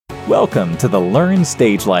Welcome to the Learn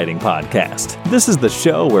Stage Lighting Podcast. This is the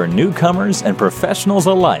show where newcomers and professionals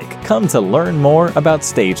alike come to learn more about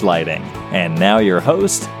stage lighting. And now your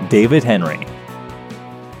host, David Henry.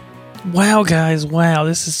 Wow, guys. Wow,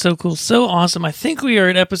 this is so cool. So awesome. I think we are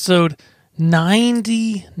at episode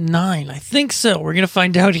 99. I think so. We're going to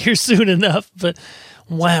find out here soon enough, but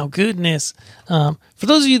wow, goodness. For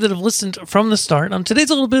those of you that have listened from the start, today's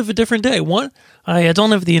a little bit of a different day. One, I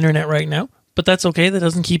don't have the internet right now, but that's okay. That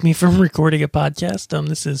doesn't keep me from recording a podcast.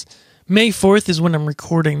 This is May 4th is when I'm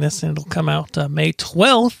recording this, and it'll come out May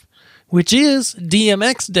 12th, which is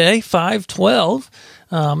DMX Day, 5/12.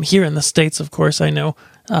 Here in the States, of course, I know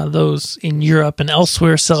those in Europe and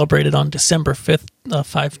elsewhere celebrated on December 5th,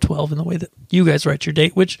 5/12, in the way that you guys write your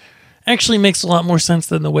date, which actually makes a lot more sense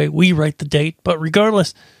than the way we write the date. But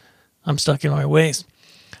regardless, I'm stuck in my ways.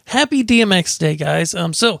 Happy DMX Day, guys.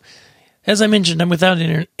 So, as I mentioned, I'm without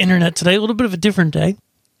internet today, a little bit of a different day,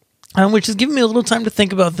 which is giving me a little time to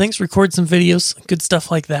think about things, record some videos, good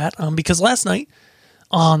stuff like that. Because last night,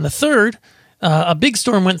 on the 3rd, a big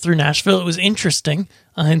storm went through Nashville. It was interesting.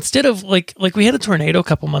 Instead of like we had a tornado a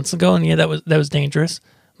couple months ago, and yeah, that was dangerous.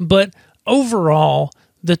 But overall,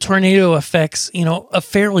 the tornado affects, a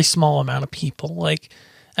fairly small amount of people.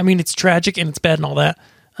 It's tragic and it's bad and all that.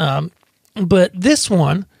 But this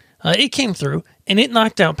one, it came through and it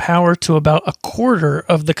knocked out power to about a quarter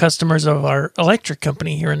of the customers of our electric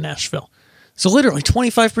company here in Nashville. So literally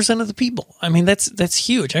 25% of the people. That's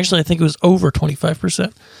huge. Actually, I think it was over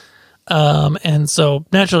 25%. And so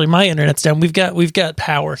naturally my internet's down. We've got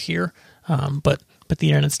power here. But the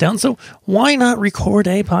internet's down. So why not record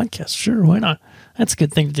a podcast? Sure, why not? That's a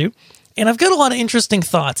good thing to do. And I've got a lot of interesting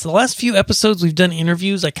thoughts. The last few episodes we've done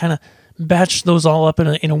interviews. I kind of batched those all up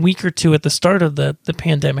in a week or two at the start of the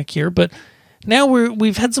pandemic here. But now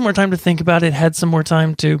we've had some more time to think about it, had some more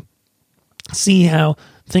time to see how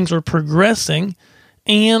things are progressing.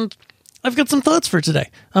 And I've got some thoughts for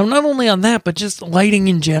today. Not only on that, but just lighting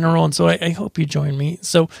in general. And so I hope you join me.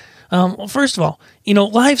 So, first of all,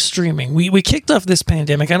 live streaming. We kicked off this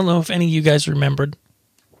pandemic. I don't know if any of you guys remembered,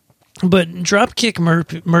 but Dropkick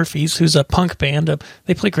Murphys, who's a punk band,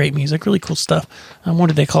 they play great music, really cool stuff. What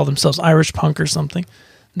did they call themselves? Irish punk or something.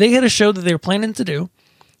 They had a show that they were planning to do,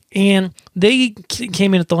 and they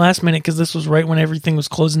came in at the last minute because this was right when everything was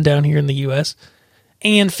closing down here in the U.S.,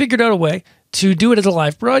 and figured out a way to do it as a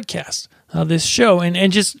live broadcast, this show,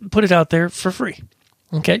 and just put it out there for free.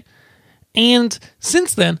 Okay? And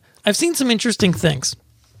since then, I've seen some interesting things.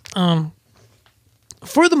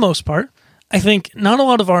 For the most part, I think not a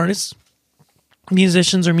lot of artists,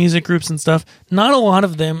 musicians or music groups and stuff, not a lot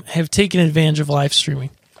of them have taken advantage of live streaming,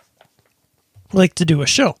 like to do a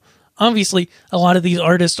show. Obviously, a lot of these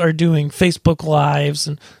artists are doing Facebook Lives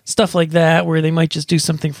and stuff like that, where they might just do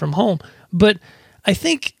something from home. But I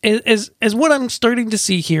think as what I'm starting to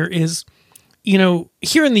see here is,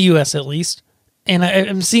 here in the U.S. at least, and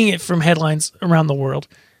I'm seeing it from headlines around the world,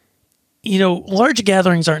 large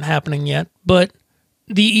gatherings aren't happening yet, but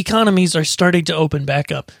the economies are starting to open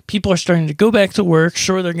back up. People are starting to go back to work.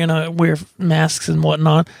 Sure, they're going to wear masks and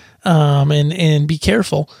whatnot, and be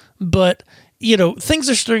careful. But, things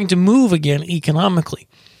are starting to move again economically.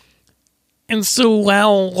 And so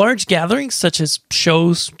while large gatherings such as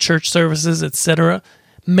shows, church services, etc.,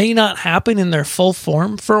 may not happen in their full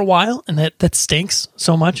form for a while, and that stinks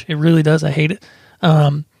so much. It really does. I hate it.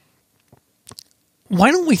 Why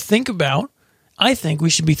don't we I think we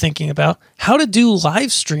should be thinking about how to do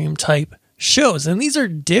live stream type shows. And these are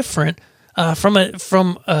different from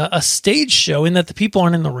a stage show in that the people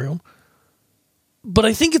aren't in the room. But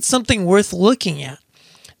I think it's something worth looking at.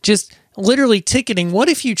 Just literally ticketing. What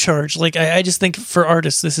if you charge, I just think for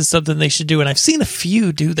artists, this is something they should do. And I've seen a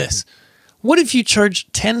few do this. What if you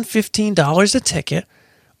charge $10, $15 a ticket,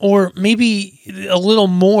 or maybe a little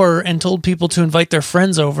more, and told people to invite their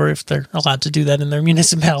friends over if they're allowed to do that in their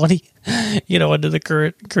municipality, under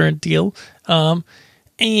the current deal.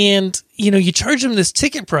 And, you charge them this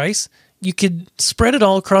ticket price. You could spread it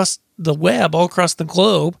all across the web, all across the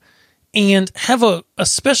globe, and have a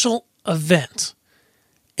special event.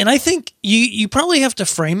 And I think you probably have to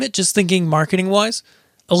frame it, just thinking marketing-wise,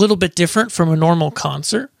 a little bit different from a normal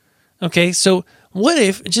concert. Okay, so what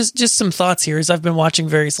if, just some thoughts here, as I've been watching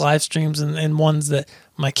various live streams and ones that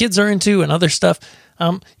my kids are into and other stuff.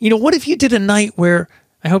 What if you did a night where,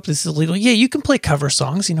 I hope this is legal, yeah, you can play cover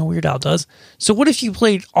songs, Weird Al does. So what if you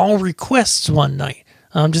played all requests one night,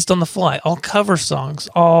 just on the fly, all cover songs,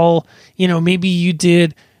 all, maybe you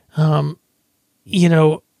did,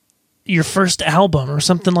 your first album or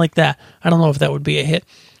something like that. I don't know if that would be a hit,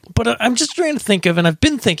 but I'm just trying to think of, and I've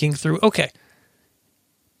been thinking through, okay,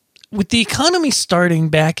 with the economy starting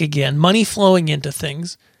back again, money flowing into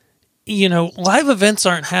things, live events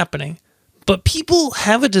aren't happening, but people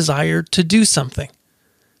have a desire to do something.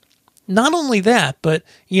 Not only that, but,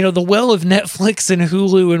 the well of Netflix and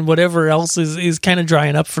Hulu and whatever else is kind of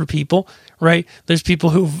drying up for people, right? There's people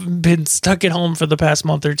who've been stuck at home for the past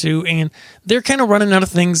month or two, and they're kind of running out of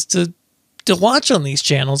things to watch on these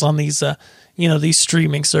channels, on these, these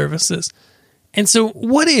streaming services. And so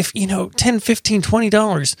what if, $10, $15,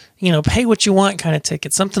 $20, pay what you want kind of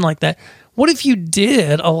ticket, something like that. What if you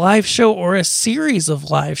did a live show or a series of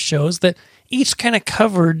live shows that each kind of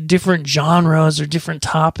covered different genres or different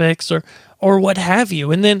topics or what have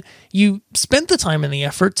you. And then you spent the time and the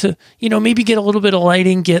effort to, maybe get a little bit of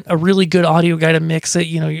lighting, get a really good audio guy to mix it,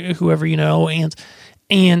 whoever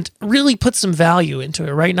and really put some value into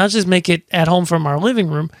it, right? Not just make it at home from our living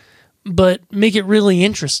room, but make it really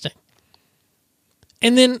interesting.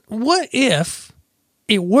 And then what if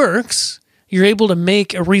it works, you're able to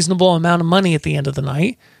make a reasonable amount of money at the end of the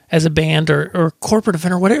night as a band or corporate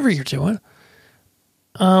event or whatever you're doing.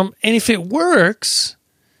 And if it works,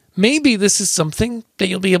 maybe this is something that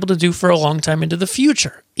you'll be able to do for a long time into the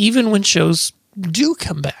future, even when shows do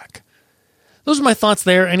come back. Those are my thoughts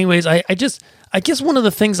there. Anyways, I guess one of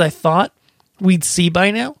the things I thought we'd see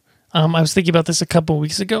by now, I was thinking about this a couple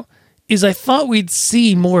weeks ago, is I thought we'd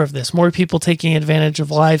see more of this, more people taking advantage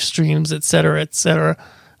of live streams, et cetera, et cetera.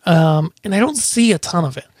 And I don't see a ton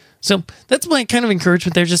of it. So that's my kind of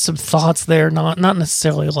encouragement there, just some thoughts there, not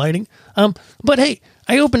necessarily lighting. But hey,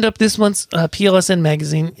 I opened up this month's PLSN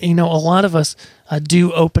magazine. A lot of us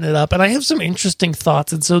do open it up, and I have some interesting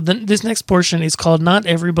thoughts. And so this next portion is called Not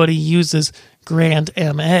Everybody Uses Grand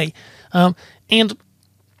MA. And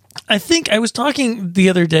I think I was talking the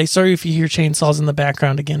other day, sorry if you hear chainsaws in the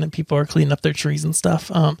background again and people are cleaning up their trees and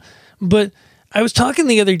stuff. But I was talking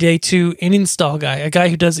the other day to an install guy, a guy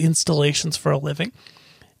who does installations for a living.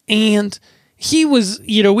 And he was,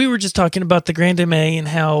 we were just talking about the Grand MA and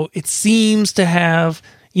how it seems to have,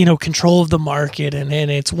 control of the market. And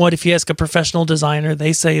it's what if you ask a professional designer,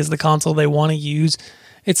 they say is the console they want to use,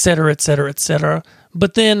 et cetera, et cetera, et cetera.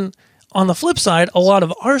 But then on the flip side, a lot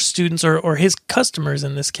of our students or his customers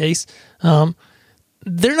in this case,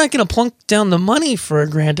 they're not going to plunk down the money for a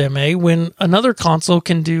Grand MA when another console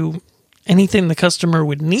can do anything the customer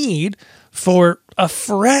would need for a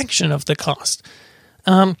fraction of the cost.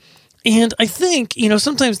 And I think,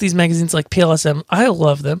 sometimes these magazines like PLSM, I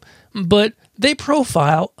love them, but they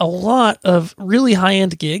profile a lot of really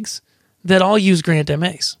high-end gigs that all use Grand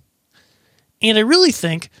MAs. And I really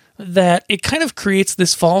think that it kind of creates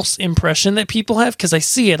this false impression that people have, because I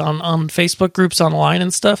see it on Facebook groups online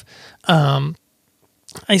and stuff.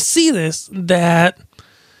 I see this, that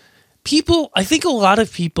I think a lot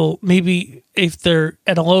of people, maybe if they're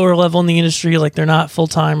at a lower level in the industry, like they're not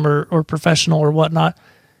full-time or professional or whatnot,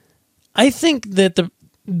 I think that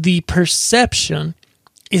the perception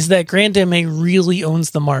is that Grand MA really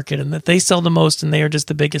owns the market and that they sell the most and they are just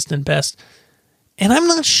the biggest and best. And I'm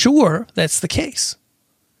not sure that's the case.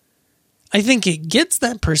 I think it gets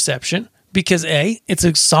that perception because A, it's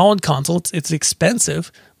a solid console, it's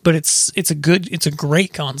expensive, but it's a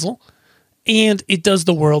great console, and it does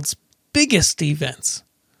the world's biggest events.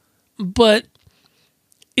 But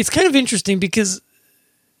it's kind of interesting because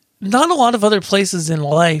not a lot of other places in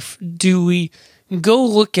life do we go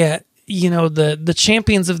look at, the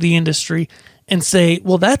champions of the industry and say,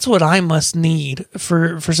 well, that's what I must need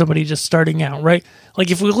for somebody just starting out, right?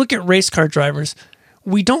 Like if we look at race car drivers,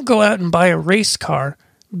 we don't go out and buy a race car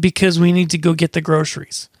because we need to go get the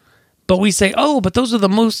groceries. But we say, oh, but those are the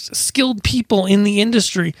most skilled people in the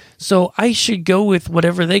industry, so I should go with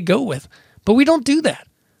whatever they go with. But we don't do that.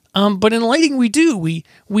 But in lighting, we do.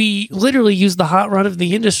 We literally use the hot rod of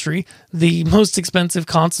the industry, the most expensive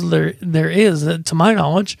console there is, to my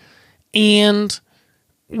knowledge, and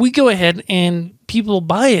we go ahead and people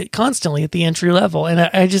buy it constantly at the entry level. And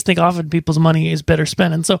I just think often people's money is better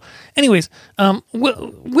spent. And so, anyways,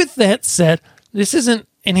 with that said, this isn't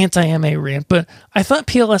an anti-MA rant, but I thought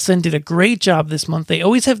PLSN did a great job this month. They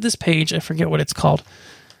always have this page. I forget what it's called.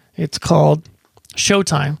 It's called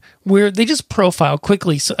Showtime, where they just profile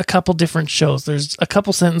quickly a couple different shows. There's a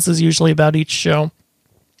couple sentences usually about each show,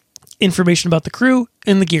 information about the crew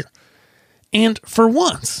and the gear. And for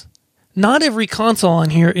once, not every console on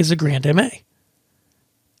here is a Grand MA.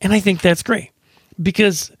 And I think that's great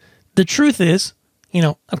because the truth is,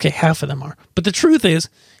 okay, half of them are, but the truth is,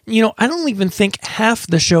 I don't even think half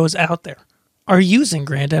the shows out there are using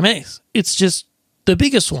Grand MAs. It's just the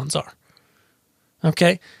biggest ones are.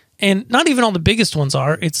 Okay? And not even all the biggest ones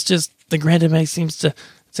are. It's just the Grand MA seems to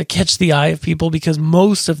catch the eye of people because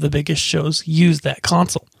most of the biggest shows use that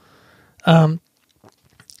console. And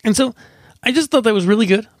so I just thought that was really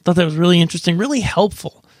good. Thought that was really interesting, really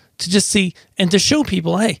helpful to just see and to show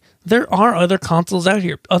people, hey, there are other consoles out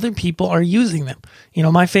here. Other people are using them.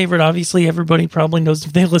 My favorite, obviously, everybody probably knows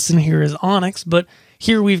if they listen here, is Onyx. But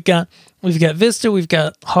here we've got Vista, we've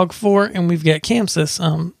got Hog 4, and we've got Camsys,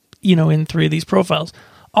 in 3 of these profiles.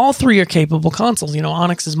 All 3 are capable consoles.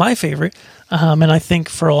 Onyx is my favorite. And I think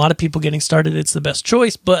for a lot of people getting started, it's the best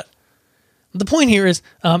choice. But the point here is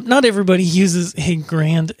not everybody uses a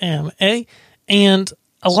Grand MA, and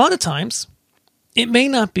a lot of times it may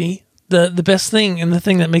not be the best thing and the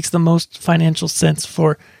thing that makes the most financial sense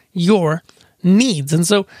for your needs. And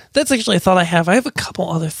so that's actually a thought I have. I have a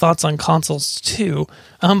couple other thoughts on consoles too.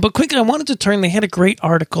 But quickly, I wanted to they had a great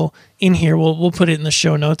article in here, we'll put it in the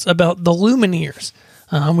show notes, about the Lumineers,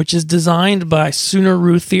 which is designed by Sooner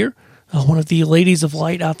Ruthier, one of the ladies of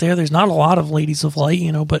light out there. There's not a lot of ladies of light,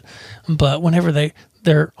 but whenever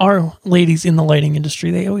there are ladies in the lighting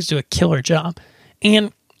industry, they always do a killer job.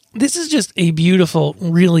 And this is just a beautiful,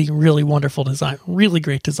 really, really wonderful design. Really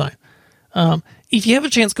great design. If you have a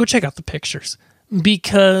chance, go check out the pictures,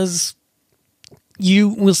 because you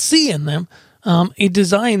will see in them a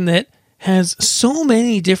design that has so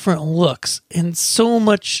many different looks and so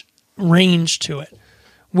much range to it,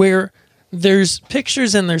 where there's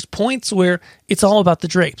pictures and there's points where it's all about the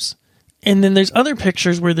drapes. And then there's other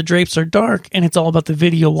pictures where the drapes are dark and it's all about the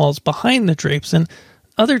video walls behind the drapes. And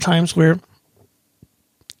other times where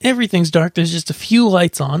everything's dark, there's just a few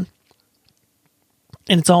lights on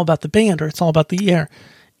and it's all about the band or it's all about the air.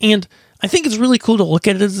 And I think it's really cool to look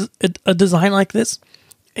at it as a design like this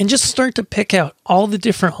and just start to pick out all the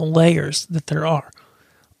different layers that there are,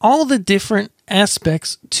 all the different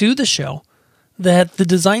aspects to the show that the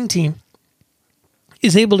design team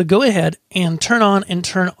is able to go ahead and turn on and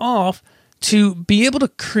turn off to be able to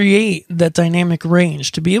create that dynamic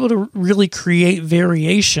range, to be able to really create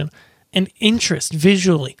variation and interest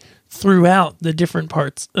visually throughout the different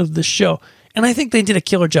parts of the show. And I think they did a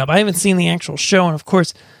killer job. I haven't seen the actual show, and of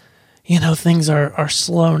course, things are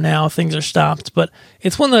slow now, things are stopped, but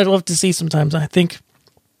it's one that I'd love to see sometimes. I think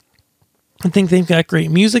they've got great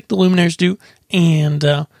music, the Lumineers do, and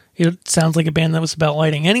it sounds like a band that was about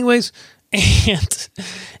lighting anyways.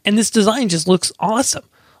 And this design just looks awesome.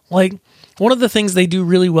 Like, one of the things they do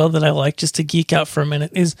really well that I like, just to geek out for a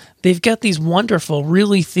minute, is they've got these wonderful,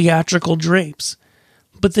 really theatrical drapes.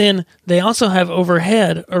 But then they also have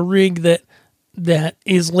overhead a rig that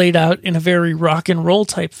is laid out in a very rock and roll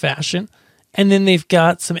type fashion. And then they've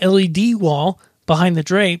got some LED wall behind the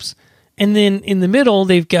drapes. And then in the middle,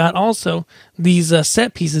 they've got also these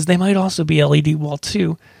set pieces. They might also be LED wall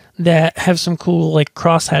too, that have some cool like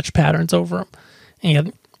crosshatch patterns over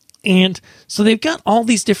them. And so they've got all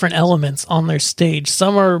these different elements on their stage.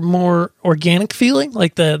 Some are more organic feeling,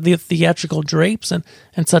 like the theatrical drapes and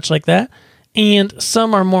such like that. And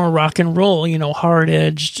some are more rock and roll,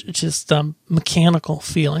 hard-edged, just mechanical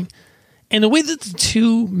feeling. And the way that the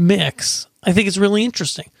two mix, I think is really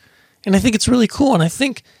interesting. And I think it's really cool. And I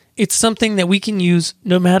think it's something that we can use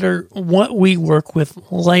no matter what we work with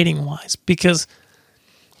lighting-wise. Because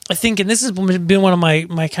I think, and this has been one of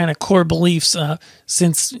my kind of core beliefs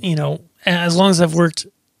since, as long as I've worked,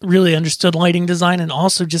 really understood lighting design, and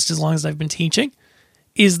also just as long as I've been teaching,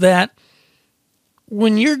 is that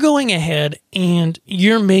when you're going ahead and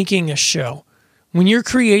you're making a show, when you're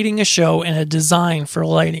creating a show and a design for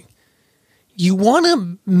lighting, you want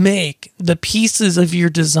to make the pieces of your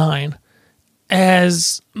design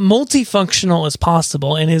as multifunctional as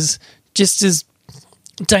possible and as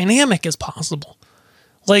dynamic as possible.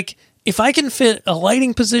 Like, if I can fit a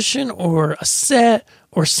lighting position or a set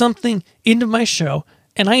or something into my show,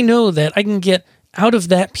 and I know that I can get out of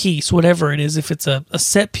that piece, whatever it is, if it's a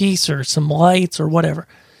set piece or some lights or whatever,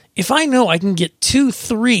 if I know I can get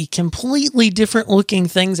 2-3 completely different looking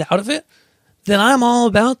things out of it, then I'm all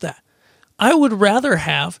about that. I would rather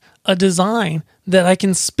have a design that I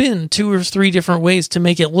can spin 2 or 3 different ways to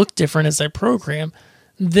make it look different as I program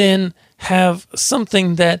than have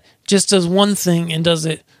something that just does one thing and does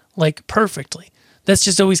it like perfectly. That's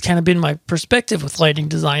just always kind of been my perspective with lighting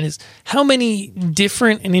design, is how many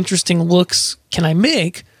different and interesting looks can I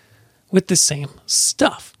make with the same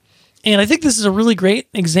stuff? And I think this is a really great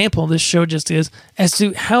example, this show just is, as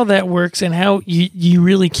to how that works and how you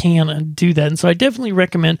really can do that. And so I definitely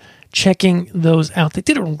recommend checking those out. They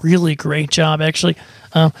did a really great job, actually.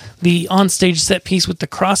 The onstage set piece with the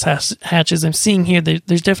cross hatches I'm seeing here,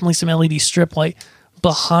 there's definitely some LED strip light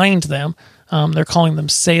behind them. They're calling them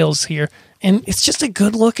sails here. And it's just a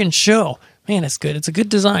good looking show. Man, it's good. It's a good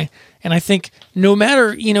design. And I think no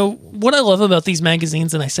matter, what I love about these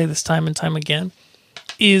magazines, and I say this time and time again,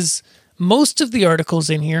 is most of the articles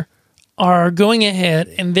in here are going ahead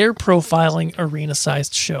and they're profiling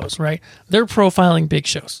arena-sized shows, right? They're profiling big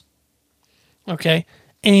shows, okay?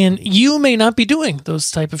 And you may not be doing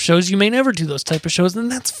those type of shows. You may never do those type of shows,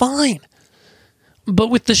 and that's fine. But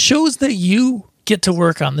with the shows that you get to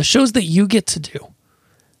work on, the shows that you get to do,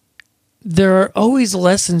 there are always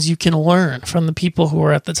lessons you can learn from the people who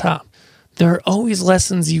are at the top. There are always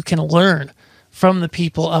lessons you can learn from the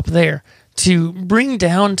people up there to bring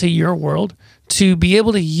down to your world, to be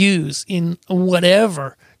able to use in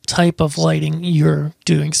whatever type of lighting you're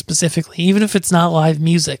doing specifically, even if it's not live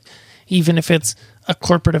music, even if it's a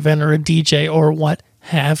corporate event or a DJ or what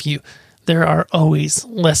have you. There are always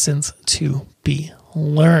lessons to be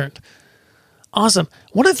learned. Awesome.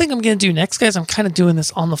 What I think I'm going to do next, guys, I'm kind of doing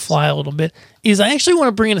this on the fly a little bit, is I actually want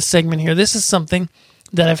to bring in a segment here. This is something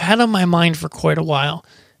that I've had on my mind for quite a while,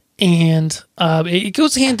 and it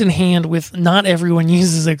goes hand in hand with not everyone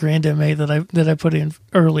uses a Grand MA that I put in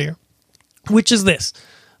earlier, which is this.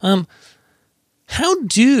 How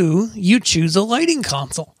do you choose a lighting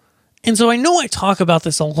console? And so I know I talk about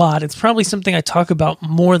this a lot. It's probably something I talk about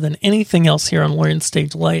more than anything else here on Learn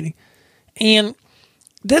Stage Lighting. And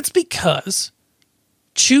that's because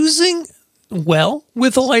choosing well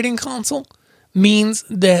with a lighting console means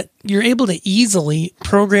that you're able to easily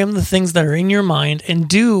program the things that are in your mind and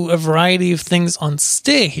do a variety of things on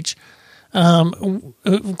stage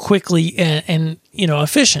quickly and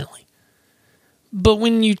efficiently. But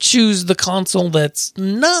when you choose the console that's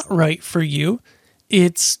not right for you,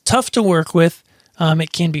 it's tough to work with.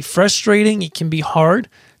 It can be frustrating. It can be hard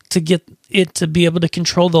to get it to be able to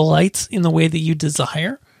control the lights in the way that you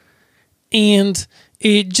desire. And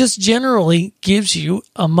it just generally gives you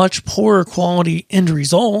a much poorer quality end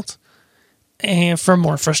result and for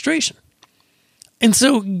more frustration. And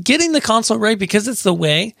so getting the console right, because it's the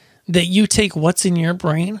way that you take what's in your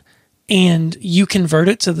brain and you convert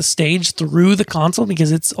it to the stage through the console,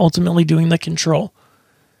 because it's ultimately doing the control,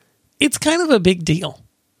 it's kind of a big deal.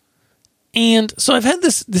 And so I've had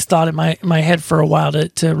this thought in my head for a while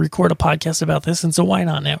to record a podcast about this, and so why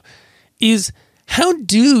not now, is how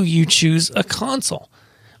do you choose a console?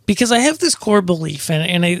 Because I have this core belief,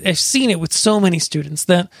 and I've seen it with so many students,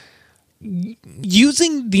 that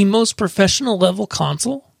using the most professional level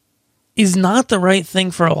console is not the right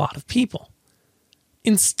thing for a lot of people.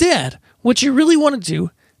 Instead, what you really want to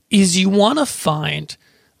do is you want to find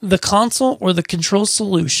the console or the control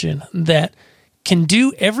solution that can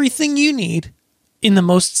do everything you need in the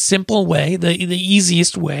most simple way, the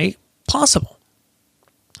easiest way possible.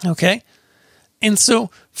 Okay? And so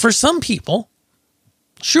for some people,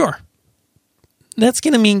 sure, that's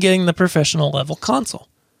going to mean getting the professional level console.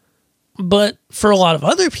 But for a lot of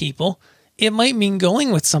other people, it might mean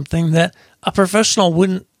going with something that a professional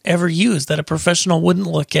wouldn't ever use, that a professional wouldn't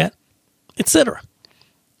look at, etc.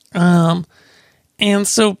 And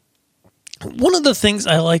so one of the things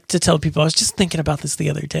I like to tell people, I was just thinking about this the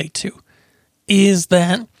other day too, is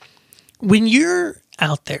that when you're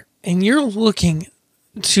out there and you're looking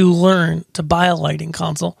to learn to buy a lighting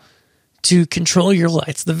console to control your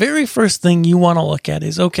lights, the very first thing you want to look at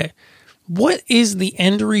is, okay, what is the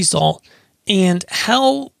end result and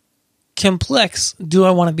how complex do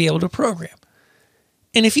I want to be able to program?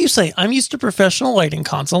 And if you say, I'm used to professional lighting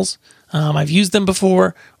consoles, I've used them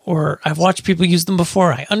before, or I've watched people use them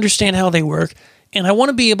before, I understand how they work, and I want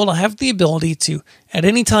to be able to have the ability to, at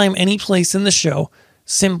any time, any place in the show,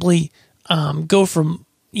 simply go from,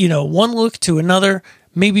 one look to another,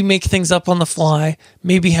 maybe make things up on the fly,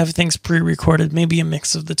 maybe have things pre-recorded, maybe a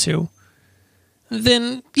mix of the two,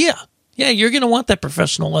 then yeah, you're going to want that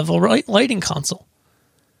professional level lighting console.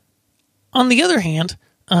 On the other hand,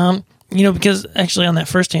 because actually on that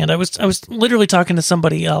first hand, I was literally talking to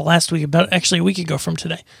somebody last week, about actually a week ago from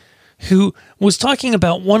today, who was talking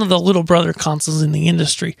about one of the little brother consoles in the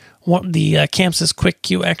industry, the Camsys Quick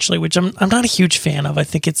Q, actually, which I'm not a huge fan of. I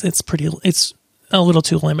think it's a little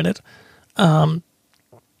too limited.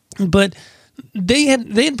 But they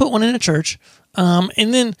had put one in a church,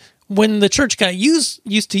 and then when the church got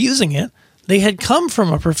used to using it, they had come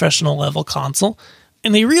from a professional level console,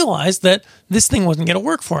 and they realized that this thing wasn't going to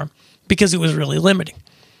work for them because it was really limiting.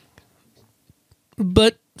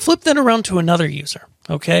 But flip that around to another user,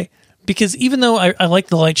 okay? Because even though I like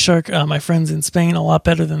the Light Shark, my friends in Spain, a lot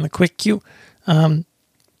better than the Quick Q, the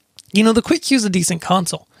Quick Q is a decent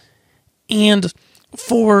console. And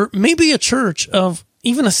for maybe a church of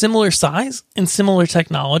even a similar size and similar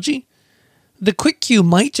technology, the Quick Q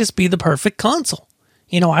might just be the perfect console.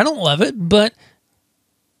 I don't love it, but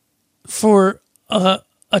for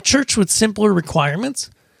a church with simpler requirements,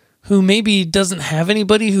 who maybe doesn't have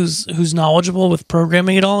anybody who's knowledgeable with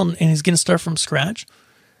programming at all and is going to start from scratch,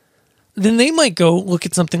 then they might go look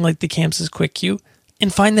at something like the Camsys Quick Cue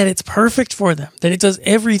and find that it's perfect for them, that it does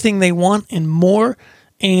everything they want and more,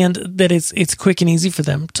 and that it's quick and easy for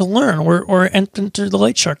them to learn or enter the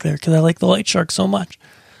Lightshark there, because I like the Lightshark so much.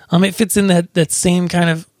 It fits in that same kind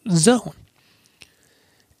of zone.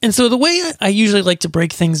 And so the way I usually like to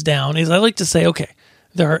break things down is I like to say, okay,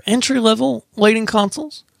 there are entry-level lighting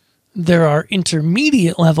consoles, there are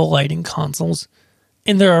intermediate-level lighting consoles,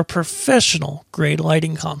 and there are professional-grade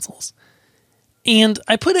lighting consoles. And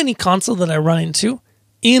I put any console that I run into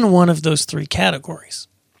in one of those three categories,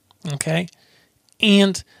 okay?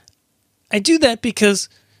 And I do that because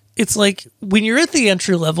it's like when you're at the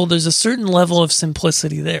entry level, there's a certain level of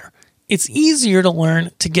simplicity there. It's easier to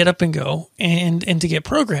learn to get up and go and to get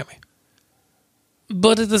programming.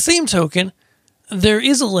 But at the same token, there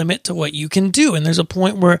is a limit to what you can do. And there's a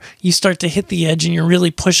point where you start to hit the edge and you're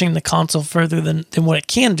really pushing the console further than what it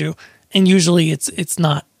can do. And usually it's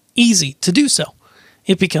not easy to do so.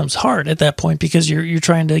 It becomes hard at that point because you're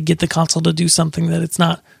trying to get the console to do something that it's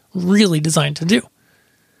not really designed to do.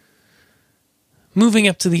 Moving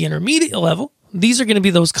up to the intermediate level, these are going to be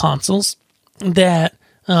those consoles that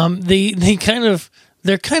they're kind of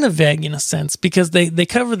vague in a sense because they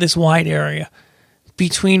cover this wide area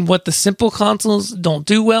between what the simple consoles don't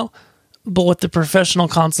do well, but what the professional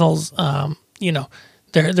consoles,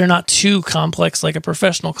 they're not too complex like a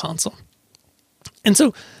professional console. And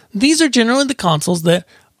so these are generally the consoles that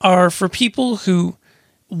are for people who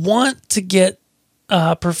want to get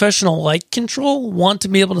professional light control, want to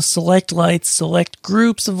be able to select lights, select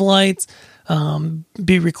groups of lights,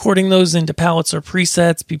 be recording those into palettes or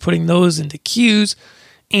presets, be putting those into cues,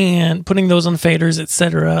 and putting those on faders,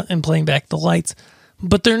 etc., and playing back the lights.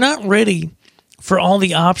 But they're not ready for all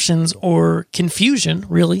the options or confusion,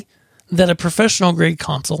 really, that a professional-grade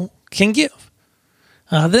console can give.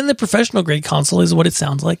 Then the professional-grade console is what it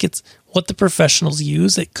sounds like. It's what the professionals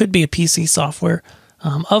use. It could be a PC software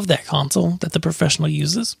of that console that the professional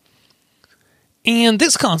uses. And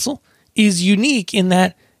this console is unique in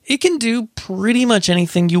that it can do pretty much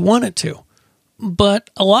anything you want it to. But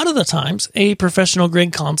a lot of the times, a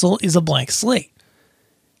professional-grade console is a blank slate.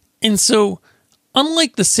 And so,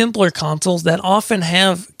 unlike the simpler consoles that often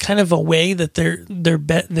have kind of a way that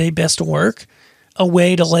they best work, a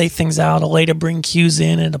way to lay things out, a way to bring cues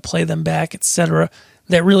in and to play them back, etc.,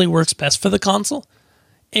 that really works best for the console,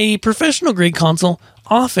 a professional-grade console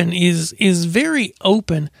often is very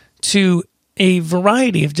open to a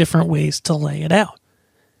variety of different ways to lay it out.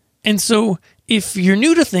 And so if you're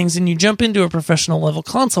new to things and you jump into a professional level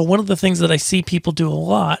console, one of the things that I see people do a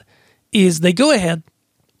lot is they go ahead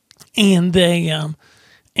and they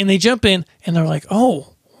jump in and they're like,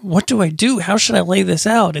 oh, what do I do? How should I lay this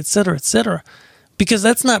out? Et cetera, et cetera. Because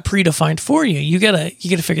that's not predefined for you. You gotta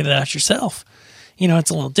figure that out yourself.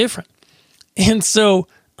 It's a little different. And so,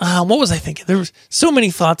 what was I thinking? There was so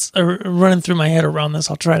many thoughts running through my head around this.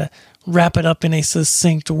 I'll try to wrap it up in a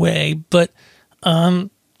succinct way. But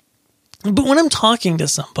when I'm talking to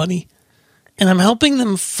somebody and I'm helping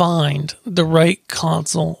them find the right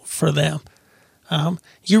console for them,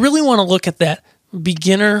 you really want to look at that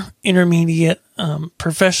beginner, intermediate,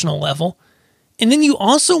 professional level. And then you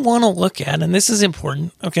also want to look at, and this is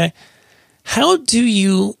important, okay, how do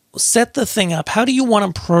you set the thing up? How do you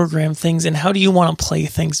want to program things, and how do you want to play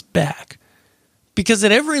things back? Because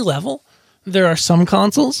at every level, there are some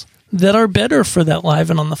consoles that are better for that live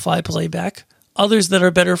and on-the-fly playback, others that are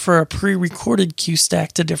better for a pre-recorded cue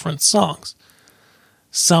stack to different songs.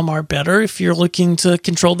 Some are better if you're looking to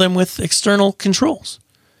control them with external controls.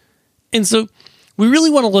 And so we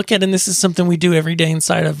really want to look at, and this is something we do every day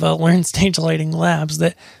inside of Learn Stage Lighting Labs,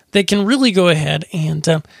 that they can really go ahead and,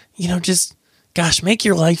 make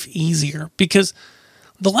your life easier. Because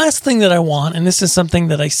the last thing that I want, and this is something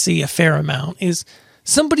that I see a fair amount, is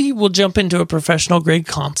somebody will jump into a professional grade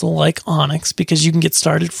console like Onyx because you can get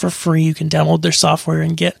started for free. You can download their software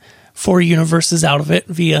and get 4 universes out of it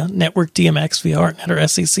via network DMX, via ArtNet or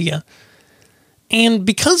SCCA. And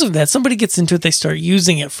because of that, somebody gets into it, they start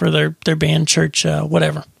using it for their band, church,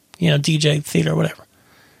 whatever, DJ, theater, whatever.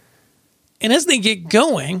 And as they get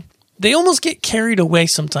going, they almost get carried away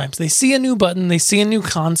sometimes. They see a new button, they see a new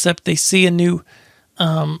concept, they see a new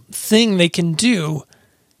thing they can do,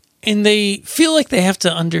 and they feel like they have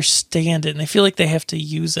to understand it, and they feel like they have to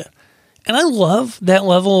use it. And I love that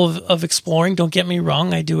level of exploring. Don't get me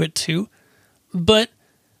wrong, I do it too. But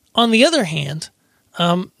on the other hand,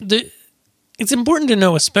 it's important to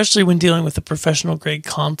know, especially when dealing with a professional grade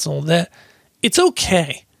console, that it's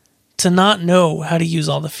okay to not know how to use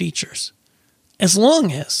all the features, as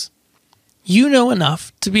long as you know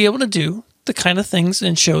enough to be able to do the kind of things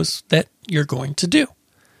and shows that you're going to do.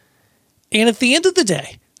 And at the end of the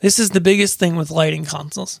day, this is the biggest thing with lighting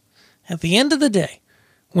consoles. At the end of the day,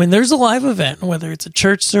 when there's a live event, whether it's a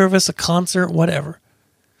church service, a concert, whatever,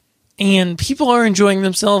 and people are enjoying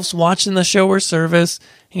themselves watching the show or service,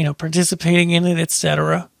 participating in it,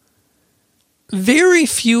 etc., very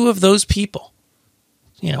few of those people,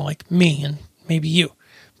 like me and maybe you,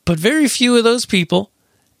 but very few of those people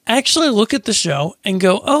actually look at the show and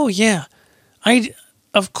go, oh yeah,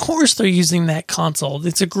 of course they're using that console.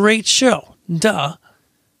 It's a great show. Duh.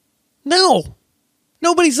 No.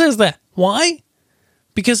 Nobody says that. Why?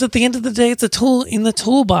 Because at the end of the day, it's a tool in the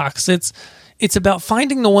toolbox. It's about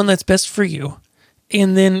finding the one that's best for you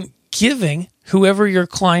and then giving whoever your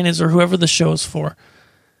client is or whoever the show is for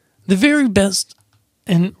the very best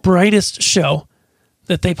and brightest show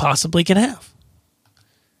that they possibly can have.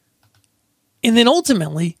 And then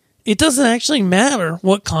ultimately, it doesn't actually matter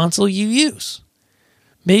what console you use.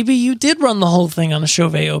 Maybe you did run the whole thing on a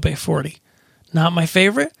Chauvet Obey 40. Not my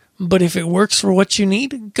favorite, but if it works for what you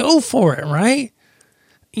need, go for it, right?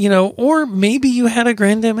 Or maybe you had a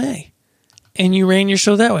Grand MA and you ran your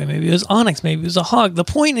show that way. Maybe it was Onyx, maybe it was a Hog. The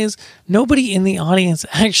point is, nobody in the audience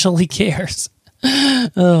actually cares.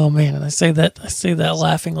 Oh man, and I say that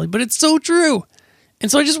laughingly, but it's so true. And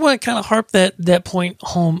so I just want to kind of harp that point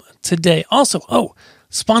home today. Also,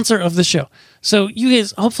 sponsor of the show. So you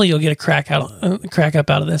guys, hopefully you'll get a crack up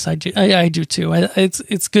out of this. I do too.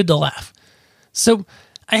 It's good to laugh. So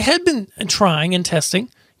I had been trying and testing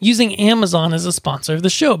using Amazon as a sponsor of the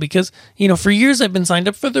show because, for years I've been signed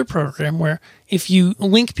up for their program where if you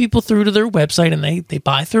link people through to their website and they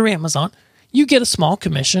buy through Amazon, you get a small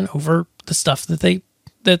commission over the stuff that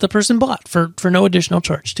the person bought for no additional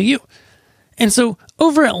charge to you. And so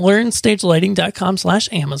over at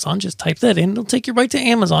learnstagelighting.com/Amazon, just type that in. It'll take you right to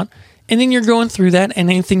Amazon. And then you're going through that, and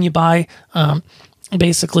anything you buy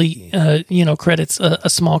basically credits a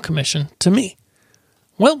small commission to me.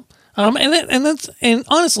 Well, and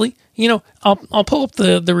honestly, I'll pull up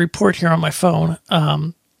the report here on my phone.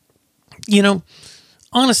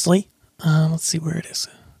 Honestly, let's see where it is.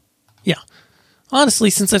 Yeah. Honestly,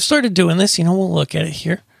 since I've started doing this, we'll look at it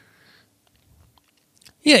here.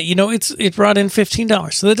 Yeah, it brought in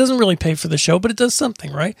 $15, so that doesn't really pay for the show, but it does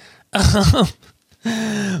something, right?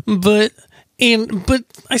 But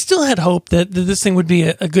I still had hope that this thing would be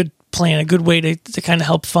a good plan, a good way to kind of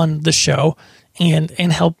help fund the show and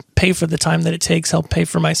help pay for the time that it takes, help pay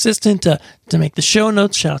for my assistant to make the show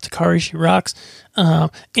notes. Shout out to Kari, she rocks.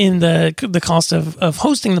 In the cost of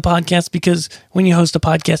hosting the podcast, because when you host a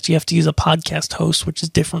podcast, you have to use a podcast host, which is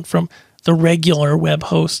different from the regular web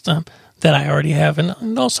host that I already have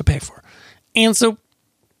and also pay for. And so,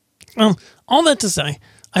 all that to say,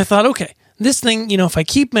 I thought, okay, this thing, if I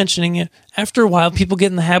keep mentioning it, after a while, people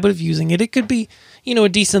get in the habit of using it. It could be, a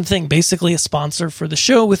decent thing, basically a sponsor for the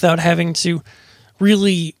show without having to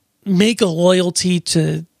really make a loyalty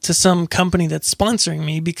to some company that's sponsoring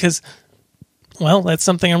me because, well, that's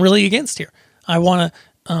something I'm really against here. I want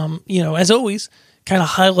to, as always, kind of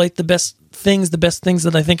highlight the best things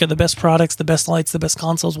that I think are the best products, the best lights, the best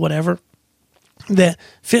consoles, whatever, that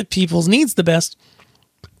fit people's needs the best,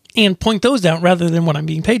 and point those out rather than what I'm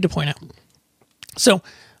being paid to point out. So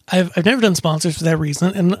I've never done sponsors for that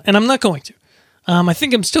reason, and I'm not going to. I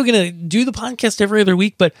think I'm still going to do the podcast every other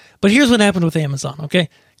week, but here's what happened with Amazon, okay?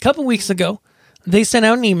 A couple weeks ago, they sent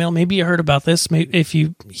out an email, maybe you heard about this, if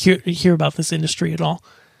you hear about this industry at all,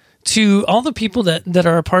 to all the people that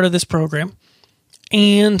are a part of this program,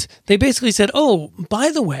 and they basically said, oh, by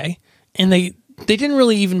the way, and they didn't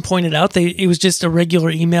really even point it out. It was just a regular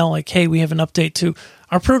email like, hey, we have an update to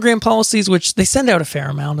our program policies, which they send out a fair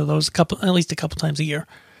amount of those, at least a couple times a year.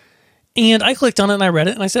 And I clicked on it and I read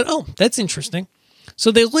it and I said, oh, that's interesting.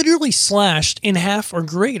 So they literally slashed in half or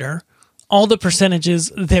greater all the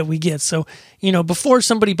percentages that we get. So, before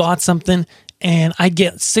somebody bought something and I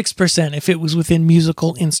get 6% if it was within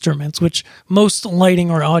musical instruments, which most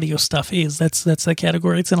lighting or audio stuff is. That's the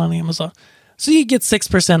category it's in on Amazon. So you get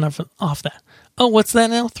 6% off that. Oh, what's that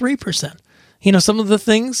now? 3%. Some of the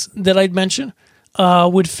things that I'd mention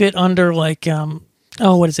would fit under like,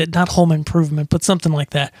 what is it? Not home improvement, but something like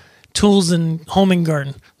that. Tools and home and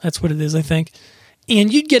garden. That's what it is, I think.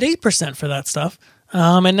 And you'd get 8% for that stuff.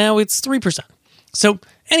 And now it's 3%. So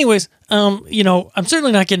anyways, I'm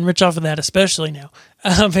certainly not getting rich off of that, especially now.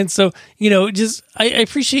 And so, I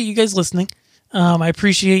appreciate you guys listening. I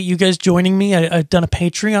appreciate you guys joining me. I've done a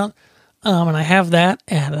Patreon. And I have that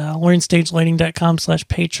at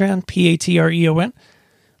learnstagelighting.com/Patreon, Patreon.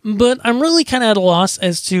 But I'm really kind of at a loss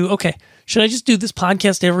as to, okay, should I just do this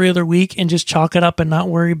podcast every other week and just chalk it up and not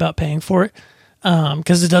worry about paying for it?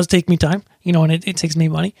 Because it does take me time, and it takes me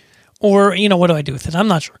money. Or, what do I do with it? I'm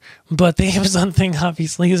not sure. But the Amazon thing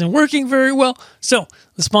obviously isn't working very well. So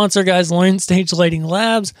the sponsor, guys, Learn Stage Lighting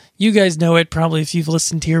Labs. You guys know it probably if you've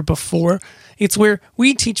listened here before. It's where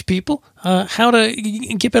we teach people how to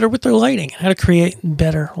get better with their lighting, how to create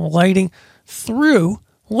better lighting through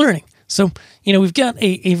learning. So, we've got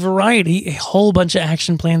a variety, a whole bunch of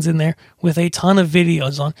action plans in there with a ton of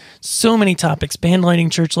videos on so many topics: band lighting,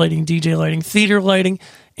 church lighting, DJ lighting, theater lighting,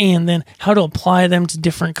 and then how to apply them to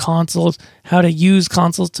different consoles, how to use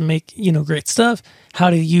consoles to make, great stuff, how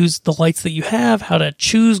to use the lights that you have, how to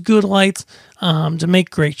choose good lights to make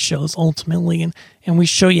great shows ultimately. And we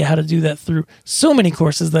show you how to do that through so many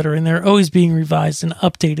courses that are in there, always being revised and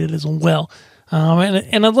updated as well.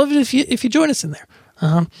 And I'd love it if you join us in there.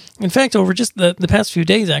 In fact, over just the past few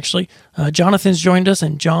days, actually, Jonathan's joined us,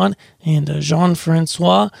 and John, and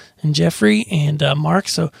Jean-Francois, and Jeffrey, and Mark.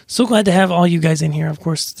 So glad to have all you guys in here. Of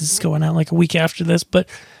course, this is going out like a week after this, but,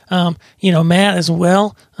 Matt as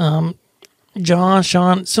well, John,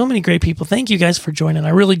 Sean, so many great people. Thank you guys for joining. I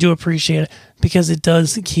really do appreciate it because it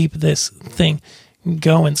does keep this thing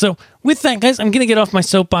going. So with that, guys, I'm going to get off my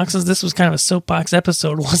soapboxes. This was kind of a soapbox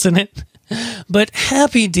episode, wasn't it? But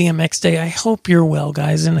happy DMX Day. I hope you're well,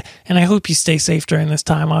 guys, and I hope you stay safe during this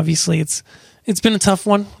time. Obviously, it's been a tough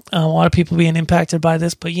one. A lot of people being impacted by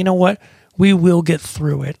this, but you know what? We will get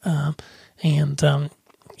through it, and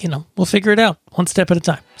we'll figure it out one step at a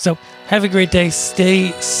time. So have a great day.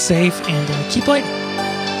 Stay safe and keep lighting.